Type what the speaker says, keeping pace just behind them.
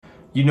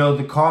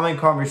The common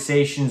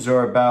conversations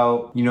are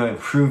about,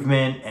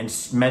 improvement and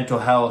mental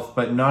health,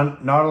 but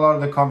not a lot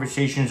of the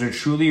conversations are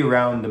truly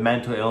around the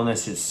mental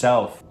illness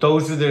itself.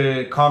 Those are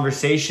the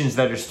conversations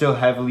that are still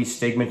heavily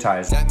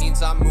stigmatized. That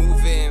means I'm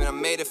moving. I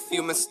made a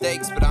few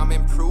mistakes, but I'm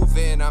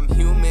improving. I'm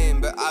human,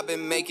 but I've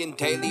been making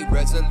daily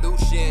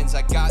resolutions.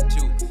 I got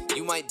to.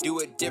 You might do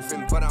it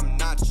different, but I'm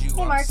not you.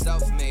 Hey, Mark. I'm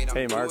self-made. I'm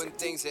Hey, Mark. doing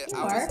things that I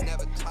Mark. was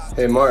never taught.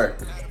 Hey,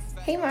 Mark.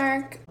 Hey,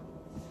 Mark.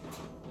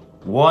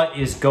 What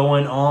is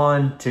going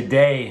on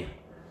today?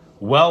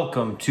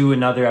 Welcome to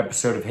another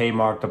episode of Hey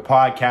Mark, the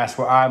podcast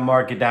where I,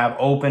 Mark, get to have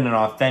open and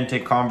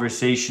authentic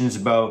conversations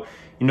about,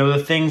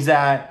 the things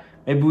that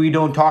maybe we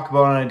don't talk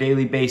about on a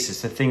daily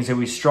basis, the things that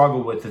we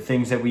struggle with, the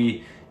things that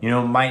we,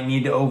 might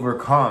need to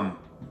overcome.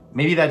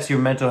 Maybe that's your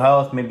mental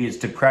health, maybe it's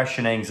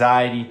depression,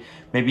 anxiety,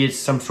 maybe it's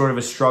some sort of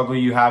a struggle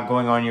you have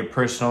going on in your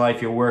personal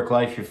life, your work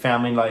life, your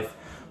family life,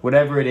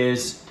 whatever it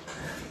is.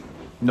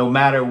 No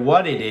matter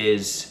what it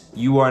is,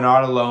 you are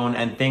not alone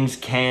and things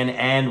can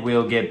and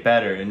will get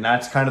better. And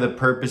that's kind of the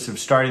purpose of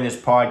starting this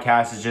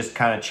podcast, is just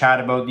kind of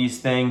chat about these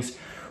things.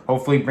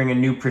 Hopefully bring a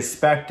new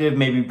perspective,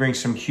 maybe bring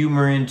some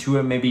humor into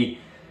it, maybe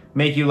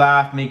make you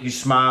laugh, make you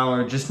smile,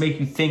 or just make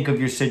you think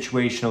of your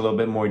situation a little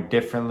bit more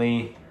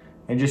differently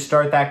and just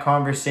start that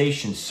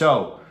conversation.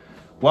 So,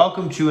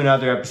 welcome to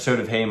another episode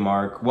of Hey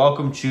Mark.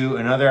 Welcome to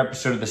another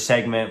episode of the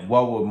segment,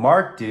 What Would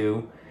Mark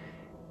Do?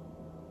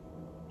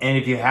 And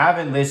if you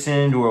haven't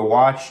listened or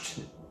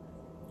watched,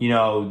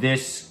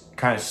 this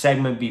kind of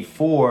segment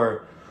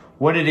before,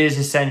 what it is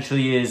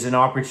essentially is an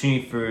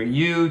opportunity for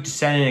you to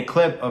send in a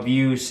clip of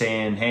you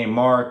saying, hey,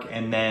 Mark,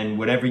 and then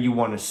whatever you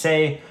want to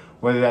say,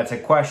 whether that's a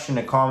question,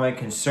 a comment,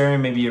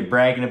 concern, maybe you're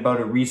bragging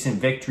about a recent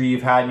victory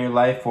you've had in your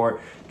life,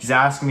 or just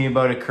asking me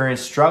about a current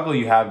struggle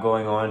you have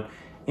going on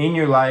in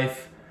your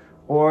life,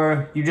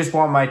 or you just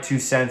want my 2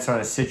 cents on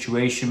a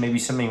situation, maybe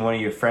something one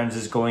of your friends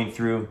is going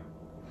through.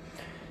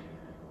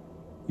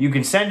 You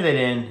can send it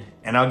in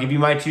and I'll give you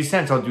my 2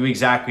 cents. I'll do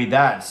exactly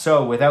that.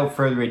 So without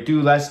further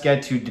ado, let's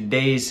get to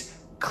today's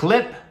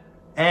clip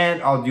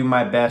and I'll do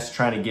my best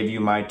trying to give you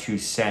my 2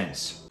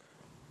 cents.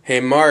 Hey,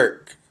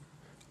 Mark.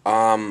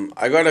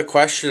 I got a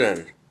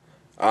question.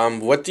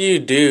 What do you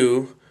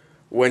do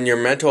when your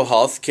mental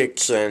health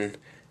kicks in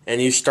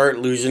and you start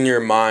losing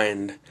your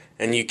mind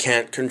and you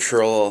can't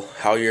control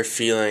how you're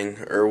feeling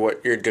or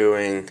what you're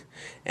doing,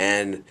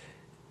 and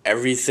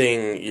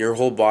everything, your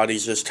whole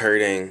body's just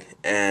hurting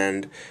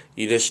and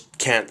you just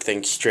can't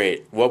think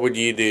straight? What would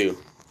you do?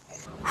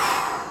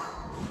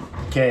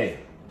 Okay.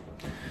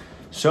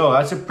 So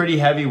that's a pretty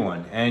heavy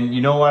one. And you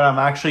know what? I'm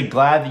actually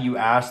glad that you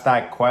asked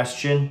that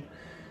question.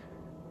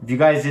 If you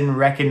guys didn't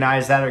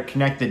recognize that or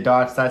connect the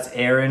dots, that's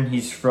Aaron.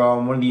 He's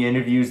from one of the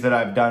interviews that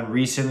I've done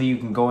recently. You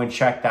can go and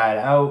check that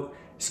out.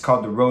 It's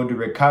called The Road to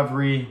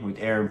Recovery with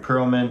Aaron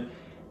Perlman.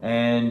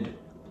 And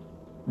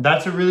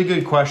that's a really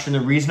good question.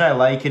 The reason I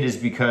like it is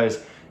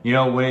because,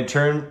 when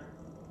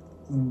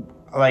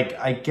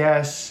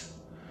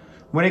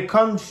it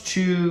comes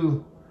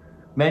to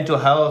mental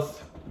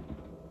health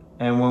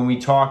and when we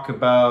talk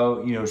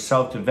about,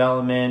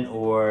 self-development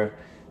or,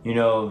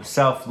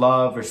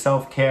 self-love or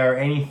self-care,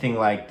 anything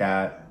like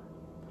that,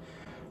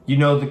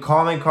 the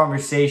common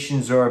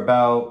conversations are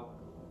about,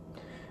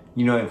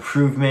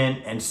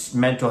 improvement and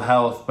mental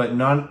health, but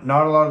not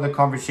a lot of the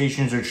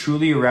conversations are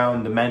truly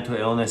around the mental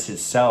illness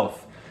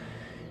itself.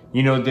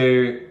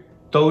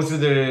 Those are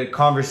the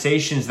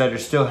conversations that are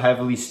still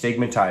heavily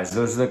stigmatized.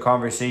 Those are the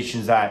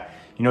conversations that,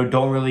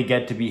 don't really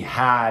get to be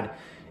had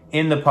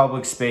in the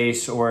public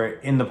space or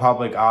in the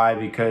public eye,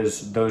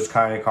 because those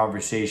kind of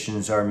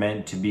conversations are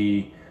meant to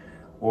be,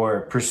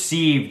 or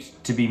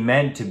perceived to be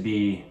meant to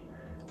be,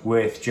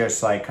 with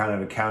just like kind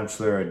of a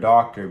counselor or a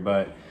doctor.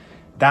 But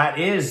that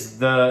is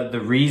the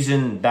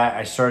reason that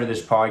I started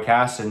this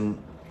podcast. And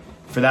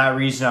for that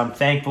reason, I'm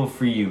thankful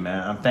for you,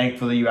 man. I'm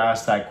thankful that you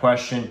asked that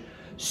question.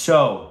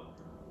 So,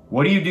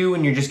 what do you do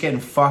when you're just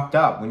getting fucked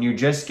up? When you're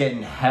just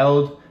getting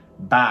held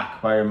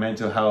back by your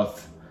mental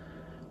health?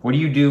 What do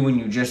you do when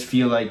you just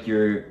feel like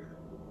you're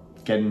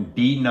getting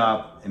beaten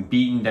up and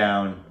beaten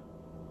down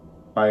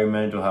by your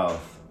mental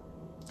health?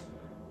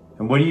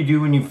 And what do you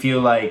do when you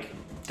feel like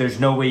there's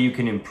no way you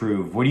can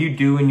improve? What do you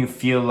do when you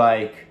feel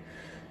like,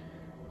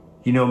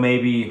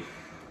 maybe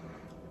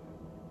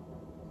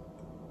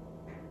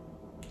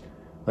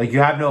like you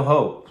have no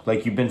hope,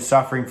 like you've been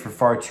suffering for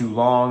far too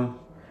long,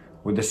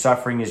 where the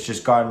suffering has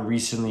just gotten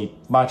recently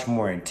much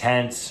more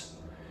intense?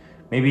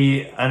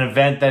 Maybe an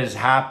event that has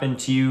happened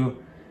to you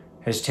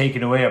has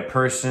taken away a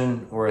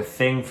person or a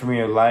thing from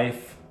your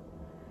life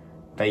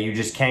that you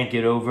just can't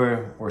get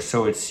over, or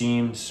so it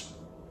seems.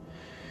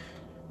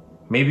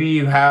 Maybe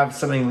you have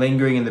something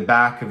lingering in the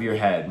back of your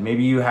head.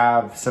 Maybe you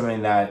have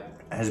something that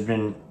has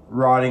been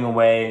rotting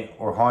away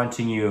or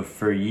haunting you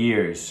for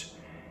years,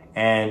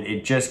 and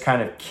it just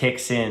kind of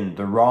kicks in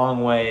the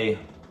wrong way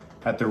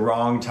at the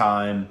wrong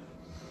time.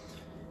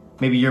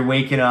 Maybe you're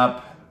waking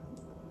up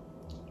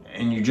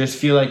and you just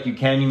feel like you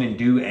can't even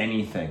do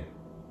anything.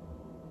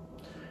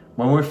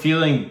 When we're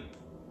feeling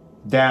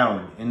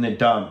down in the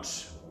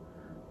dumps,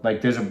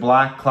 Like there's a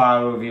black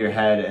cloud over your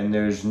head and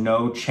there's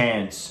no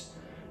chance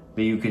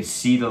that you could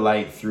see the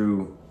light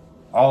through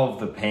all of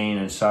the pain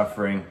and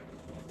suffering.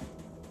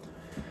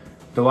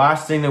 The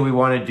last thing that we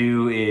want to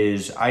do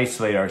is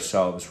isolate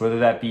ourselves, whether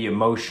that be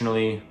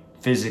emotionally,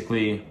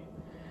 physically,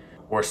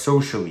 or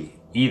socially,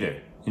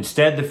 either.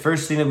 Instead, the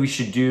first thing that we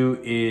should do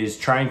is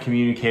try and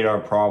communicate our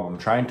problem.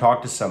 Try and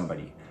talk to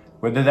somebody,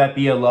 whether that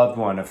be a loved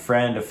one, a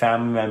friend, a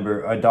family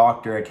member, a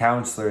doctor, a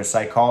counselor, a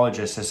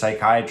psychologist, a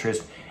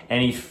psychiatrist,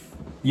 any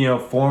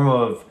form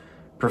of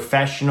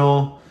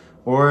professional,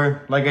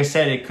 or like I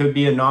said, it could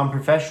be a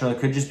non-professional. It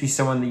could just be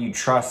someone that you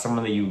trust,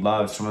 someone that you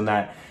love, someone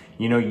that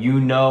you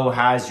know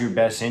has your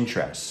best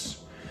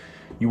interests.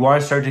 You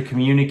want to start to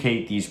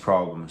communicate these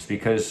problems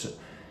because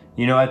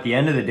at the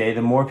end of the day,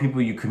 the more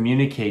people you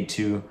communicate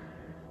to,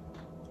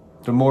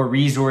 the more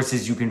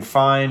resources you can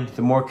find,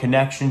 the more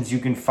connections you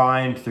can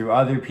find through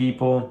other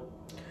people,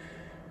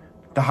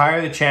 the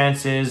higher the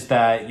chance is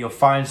that you'll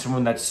find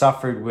someone that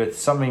suffered with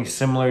something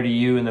similar to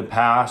you in the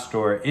past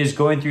or is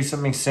going through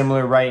something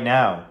similar right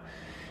now.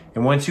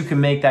 And once you can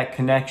make that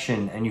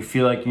connection and you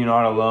feel like you're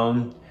not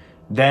alone,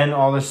 then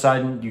all of a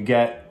sudden you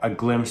get a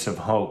glimpse of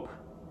hope.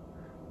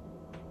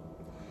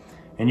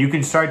 And you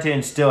can start to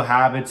instill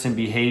habits and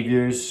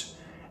behaviors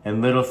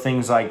and little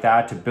things like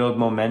that to build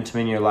momentum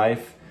in your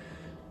life,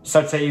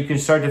 such that you can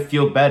start to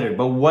feel better.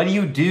 But what do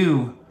you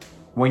do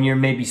when you're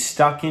maybe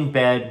stuck in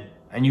bed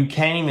and you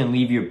can't even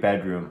leave your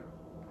bedroom?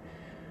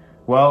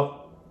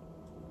 Well,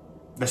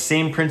 the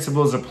same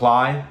principles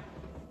apply,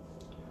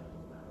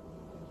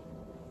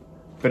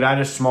 but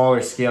at a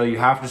smaller scale. You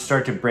have to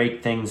start to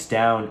break things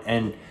down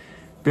and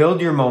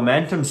build your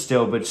momentum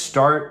still, but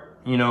start,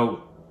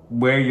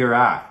 where you're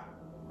at,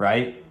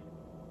 right?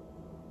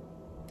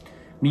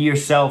 Meet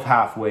yourself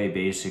halfway,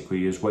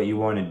 basically, is what you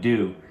want to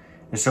do.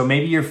 And so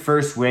maybe your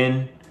first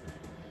win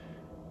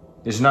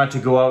is not to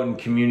go out and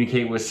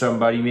communicate with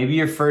somebody. Maybe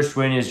your first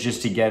win is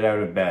just to get out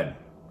of bed,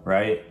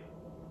 right?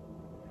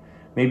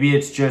 Maybe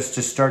it's just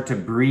to start to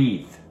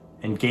breathe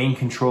and gain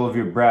control of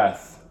your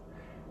breath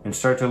and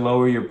start to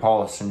lower your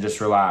pulse and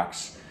just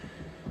relax.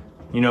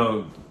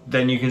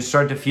 Then you can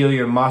start to feel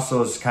your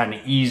muscles kind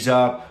of ease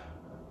up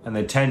and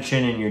the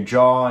tension in your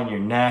jaw and your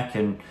neck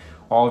and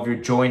all of your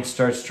joints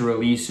starts to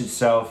release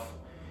itself.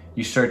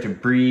 You start to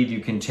breathe, you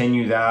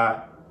continue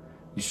that.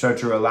 You start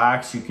to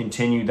relax, you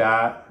continue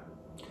that.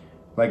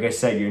 Like I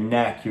said, your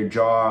neck, your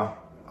jaw,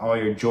 all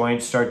your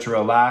joints start to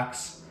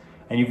relax,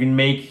 and you can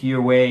make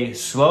your way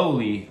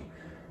slowly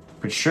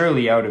but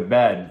surely out of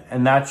bed,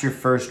 and that's your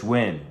first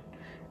win.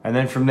 And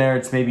then from there,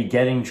 it's maybe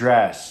getting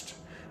dressed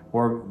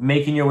or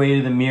making your way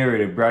to the mirror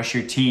to brush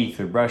your teeth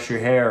or brush your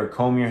hair or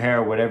comb your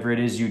hair, whatever it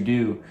is you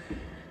do.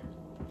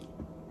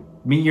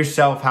 Meet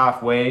yourself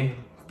halfway,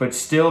 but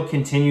still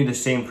continue the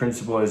same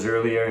principle as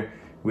earlier,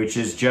 which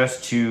is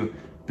just to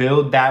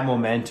build that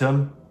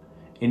momentum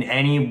in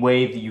any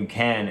way that you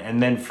can.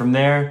 And then from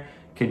there,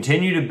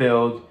 continue to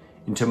build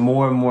into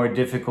more and more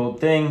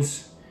difficult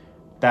things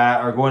that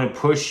are going to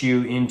push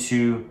you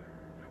into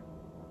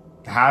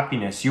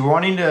happiness. You're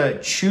wanting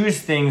to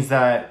choose things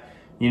that,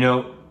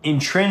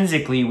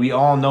 intrinsically we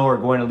all know are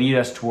going to lead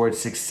us towards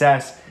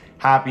success,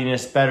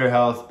 happiness, better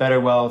health, better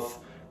wealth,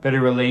 better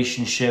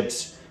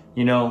relationships.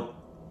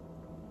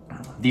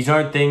 These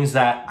aren't things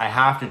that I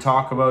have to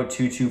talk about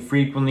too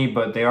frequently,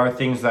 but they are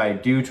things that I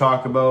do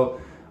talk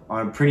about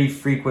on a pretty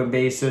frequent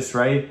basis,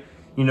 right?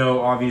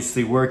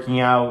 Obviously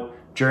working out,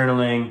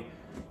 journaling,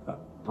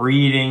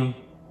 reading,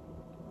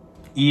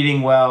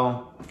 eating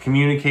well,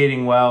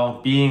 communicating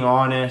well, being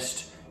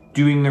honest,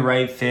 doing the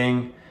right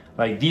thing.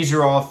 Like these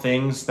are all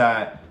things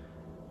that,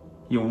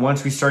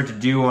 once we start to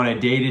do on a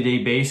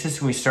day-to-day basis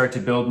and we start to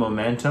build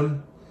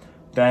momentum,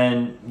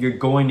 then you're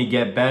going to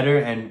get better.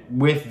 And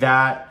with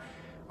that,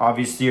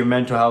 obviously your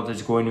mental health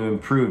is going to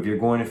improve. You're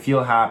going to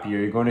feel happier.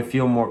 You're going to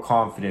feel more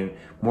confident,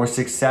 more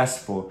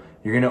successful.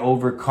 You're going to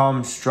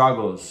overcome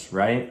struggles,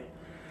 right?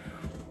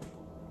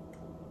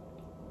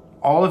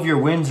 All of your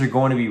wins are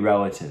going to be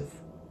relative.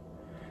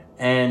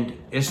 And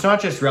it's not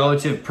just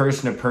relative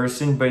person to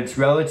person, but it's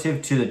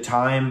relative to the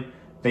time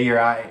that you're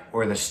at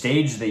or the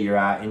stage that you're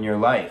at in your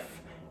life.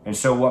 And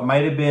so what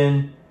might have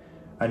been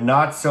a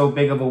not so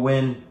big of a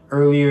win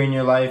earlier in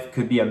your life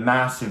could be a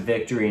massive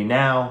victory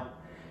now.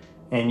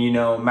 And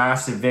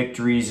massive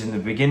victories in the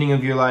beginning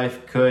of your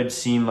life could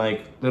seem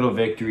like little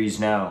victories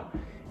now.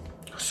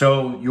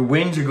 So your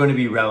wins are going to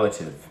be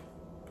relative.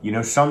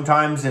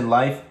 Sometimes in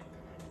life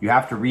you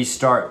have to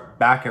restart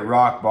back at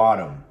rock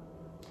bottom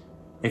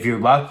if you're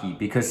lucky,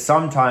 because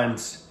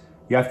sometimes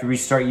you have to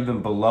restart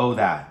even below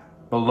that,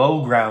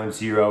 below ground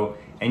zero,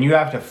 and you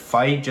have to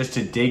fight just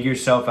to dig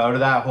yourself out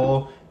of that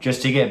hole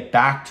just to get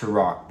back to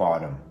rock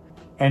bottom.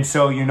 And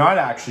so you're not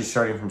actually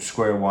starting from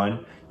square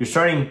one. You're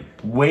starting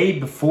way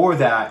before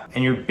that,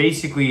 and you're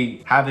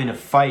basically having to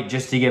fight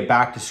just to get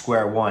back to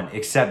square one.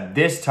 Except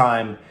this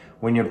time,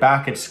 when you're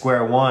back at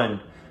square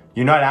one,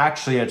 you're not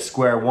actually at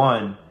square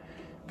one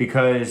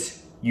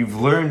because you've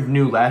learned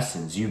new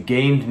lessons, you've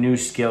gained new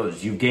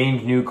skills, you've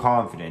gained new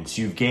confidence,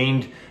 you've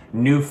gained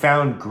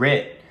newfound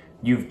grit,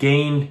 you've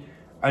gained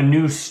a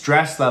new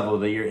stress level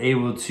that you're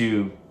able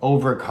to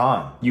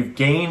overcome. You've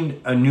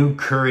gained a new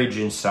courage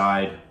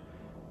inside.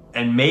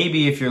 And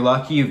maybe if you're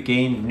lucky, you've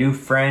gained new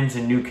friends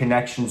and new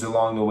connections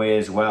along the way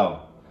as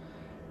well.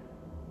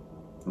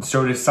 And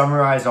so to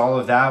summarize all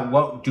of that,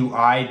 what do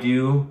I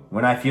do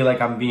when I feel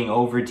like I'm being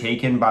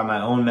overtaken by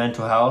my own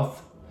mental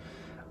health?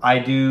 I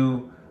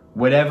do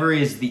whatever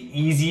is the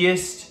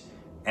easiest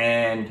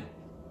and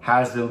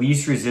has the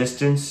least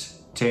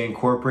resistance to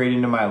incorporate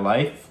into my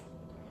life.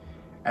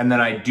 And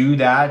then I do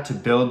that to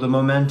build the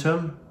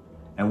momentum.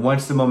 And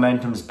once the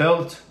momentum's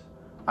built,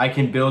 I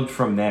can build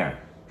from there.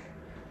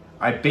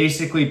 I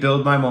basically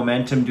build my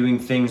momentum doing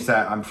things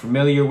that I'm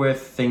familiar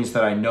with, things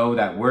that I know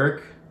that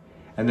work.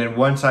 And then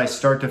once I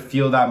start to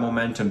feel that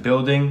momentum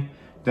building,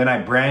 then I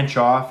branch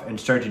off and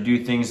start to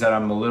do things that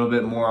I'm a little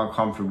bit more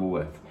uncomfortable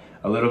with,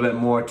 a little bit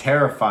more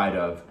terrified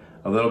of,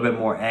 a little bit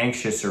more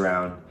anxious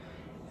around.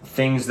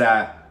 Things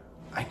that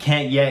I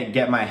can't yet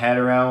get my head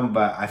around,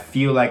 but I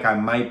feel like I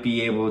might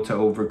be able to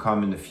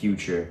overcome in the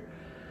future.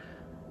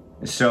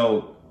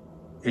 So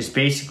it's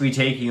basically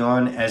taking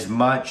on as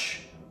much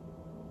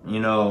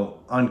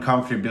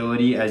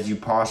uncomfortability as you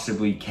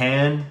possibly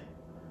can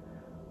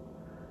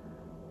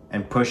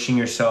and pushing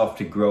yourself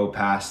to grow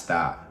past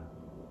that.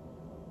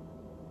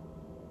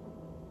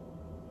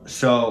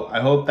 So I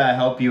hope that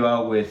helped you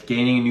out with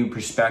gaining a new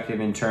perspective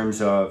in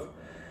terms of,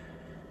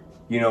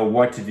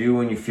 what to do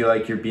when you feel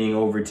like you're being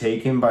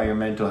overtaken by your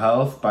mental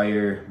health, by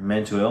your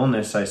mental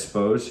illness, I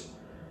suppose.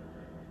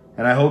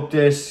 And I hope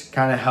this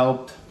kind of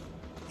helped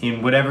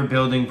in whatever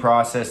building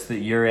process that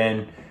you're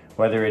in,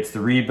 whether it's the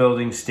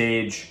rebuilding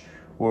stage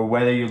or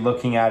whether you're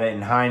looking at it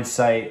in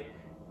hindsight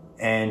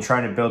and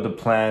trying to build a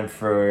plan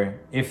for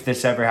if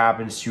this ever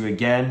happens to you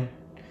again.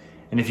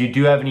 And if you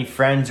do have any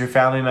friends or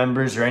family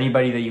members or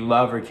anybody that you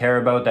love or care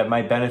about that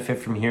might benefit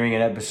from hearing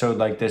an episode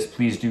like this,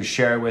 please do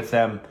share it with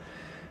them.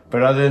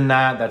 But other than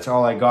that, that's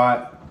all I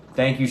got.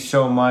 Thank you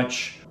so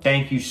much.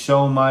 Thank you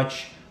so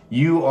much.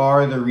 You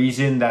are the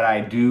reason that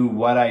I do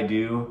what I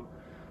do.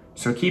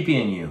 So keep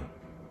being you.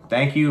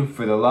 Thank you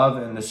for the love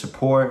and the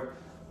support.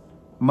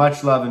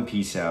 Much love and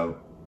peace out.